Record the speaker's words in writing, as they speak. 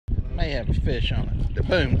May have a fish on it.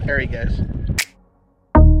 Boom, there he goes.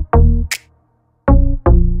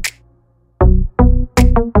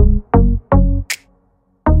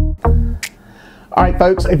 All right,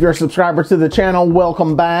 folks, if you're a subscriber to the channel,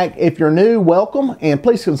 welcome back. If you're new, welcome, and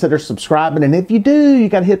please consider subscribing. And if you do, you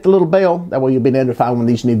got to hit the little bell. That way you'll be notified when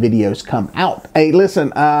these new videos come out. Hey,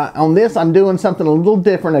 listen, on this, I'm doing something a little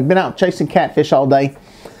different. I've been out chasing catfish all day.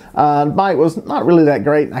 The bite was not really that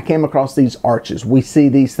great. I came across these arches. We see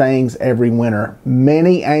these things every winter.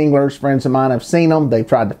 Many anglers, friends of mine, have seen them. They've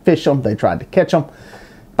tried to fish them. They tried to catch them.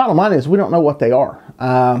 Bottom line is we don't know what they are.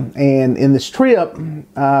 And in this trip,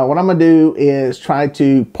 what I'm going to do is try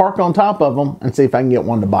to park on top of them and see if I can get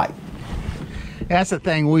one to bite. That's the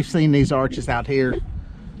thing. We've seen these arches out here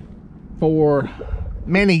for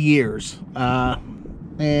many years.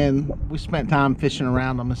 And we spent time fishing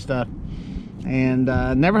around them and stuff. And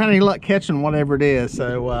never had any luck catching whatever it is.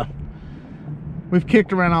 So we've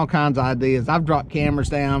kicked around all kinds of ideas. I've dropped cameras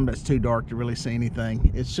down, but it's too dark to really see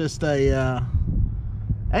anything. It's just a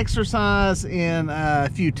exercise in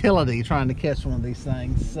futility trying to catch one of these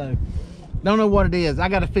things. So don't know what it is. I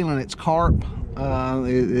got a feeling it's carp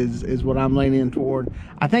is what I'm leaning toward.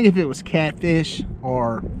 I think if it was catfish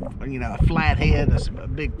or, you know, a flathead, a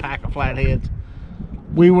big pack of flatheads,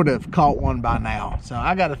 we would have caught one by now. So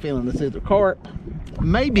I got a feeling it's either carp,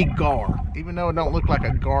 maybe gar, even though it don't look like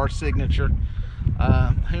a gar signature.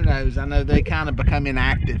 Who knows? I know they kind of become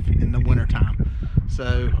inactive in the wintertime.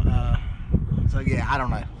 So yeah, I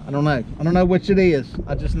don't know which it is.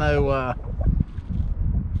 I just know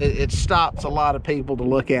it stops a lot of people to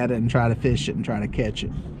look at it and try to fish it and try to catch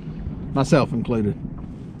it, myself included.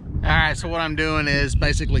 All right, so what I'm doing is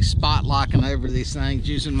basically spot locking over these things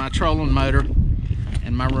using my trolling motor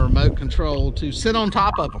and my remote control to sit on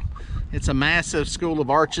top of them. It's a massive school of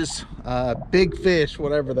arches, big fish,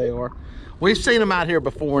 whatever they are. We've seen them out here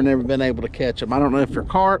before and never been able to catch them. I don't know if they're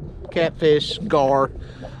carp, catfish, gar,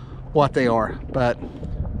 what they are, but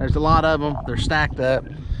there's a lot of them. They're stacked up.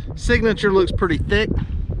 Signature looks pretty thick,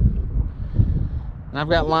 and I've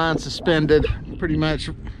got lines suspended pretty much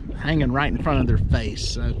hanging right in front of their face.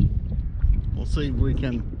 So we'll see if we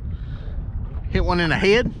can hit one in the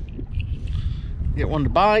head, get one to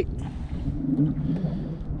bite.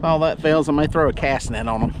 If all that fails, I may throw a cast net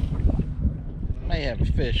on them. May have a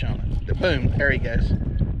fish on it. Boom, there he goes.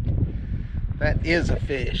 That is a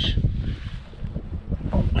fish.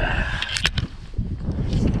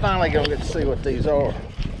 Finally gonna get to see what these are.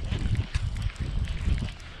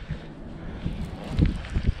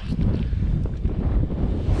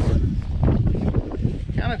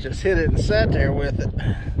 Kind of just hit it and sat there with it.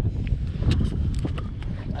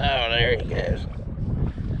 Oh, there he goes.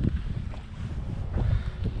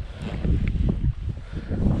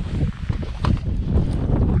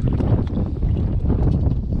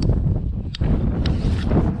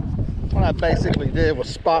 What I basically did was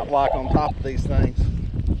spot lock on top of these things.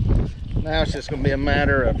 Now it's just going to be a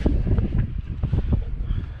matter of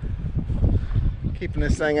keeping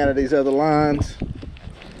this thing out of these other lines.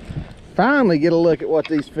 Finally get a look at what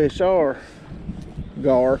these fish are.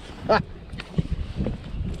 Gar. Ha.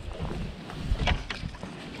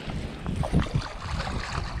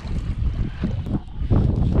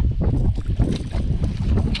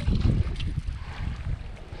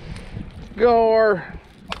 Gar.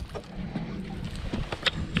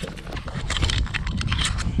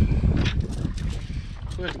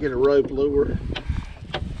 Let's get a rope lure,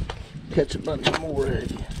 catch a bunch more of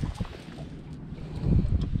it.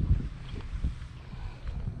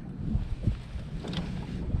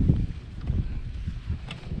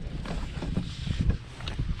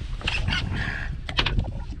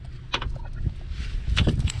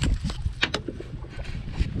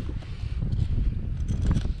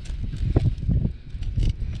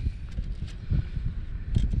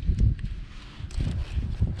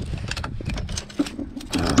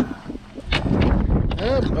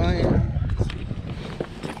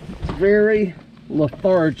 Very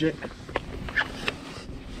lethargic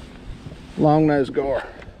long-nosed gar.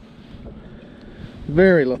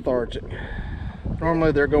 Very lethargic.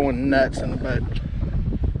 Normally they're going nuts in the boat.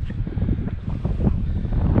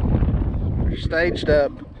 They're staged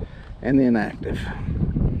up and inactive.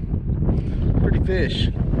 Pretty fish.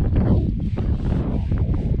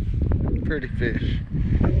 Pretty fish.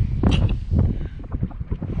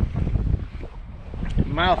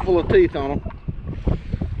 Mouthful of teeth on them.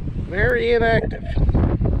 Very inactive.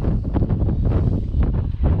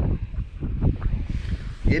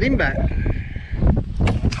 Get him back.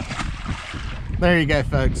 There you go,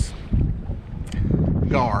 folks.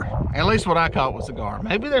 Gar. At least what I caught was a gar.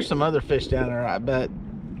 Maybe there's some other fish down there, but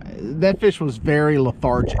that fish was very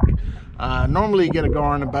lethargic. Normally you get a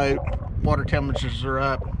gar on a boat, water temperatures are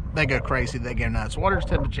up, they go crazy, they go nuts. Water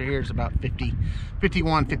temperature here is about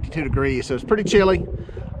 51, 52 degrees, so it's pretty chilly.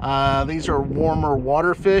 These are warmer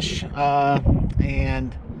water fish,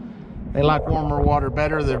 and they like warmer water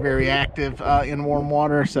better. They're very active in warm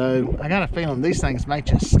water, so I got a feeling these things may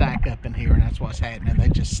just stack up in here, and that's what's happening. They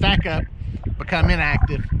just stack up, become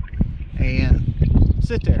inactive, and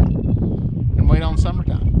sit there and wait on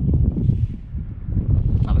summertime.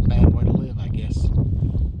 Not a bad way to live, I guess.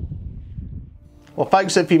 Well,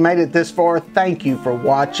 folks, if you made it this far, thank you for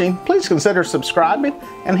watching. Please consider subscribing,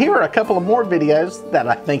 and here are a couple of more videos that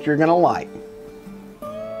I think you're going to like.